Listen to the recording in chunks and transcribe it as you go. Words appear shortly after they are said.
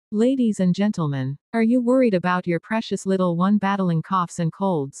Ladies and gentlemen, are you worried about your precious little one battling coughs and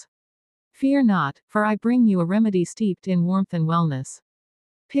colds? Fear not, for I bring you a remedy steeped in warmth and wellness.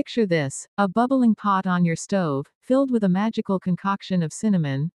 Picture this, a bubbling pot on your stove, filled with a magical concoction of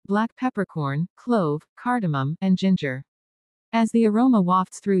cinnamon, black peppercorn, clove, cardamom, and ginger. As the aroma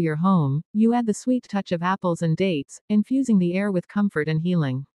wafts through your home, you add the sweet touch of apples and dates, infusing the air with comfort and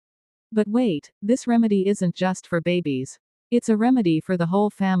healing. But wait, this remedy isn't just for babies. It's a remedy for the whole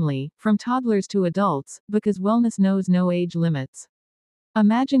family, from toddlers to adults, because wellness knows no age limits.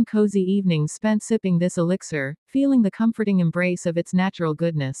 Imagine cozy evenings spent sipping this elixir, feeling the comforting embrace of its natural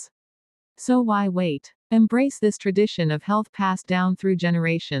goodness. So why wait? Embrace this tradition of health passed down through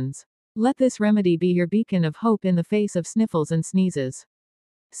generations. Let this remedy be your beacon of hope in the face of sniffles and sneezes.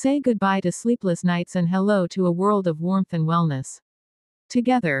 Say goodbye to sleepless nights and hello to a world of warmth and wellness.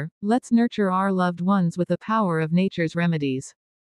 Together, let's nurture our loved ones with the power of nature's remedies.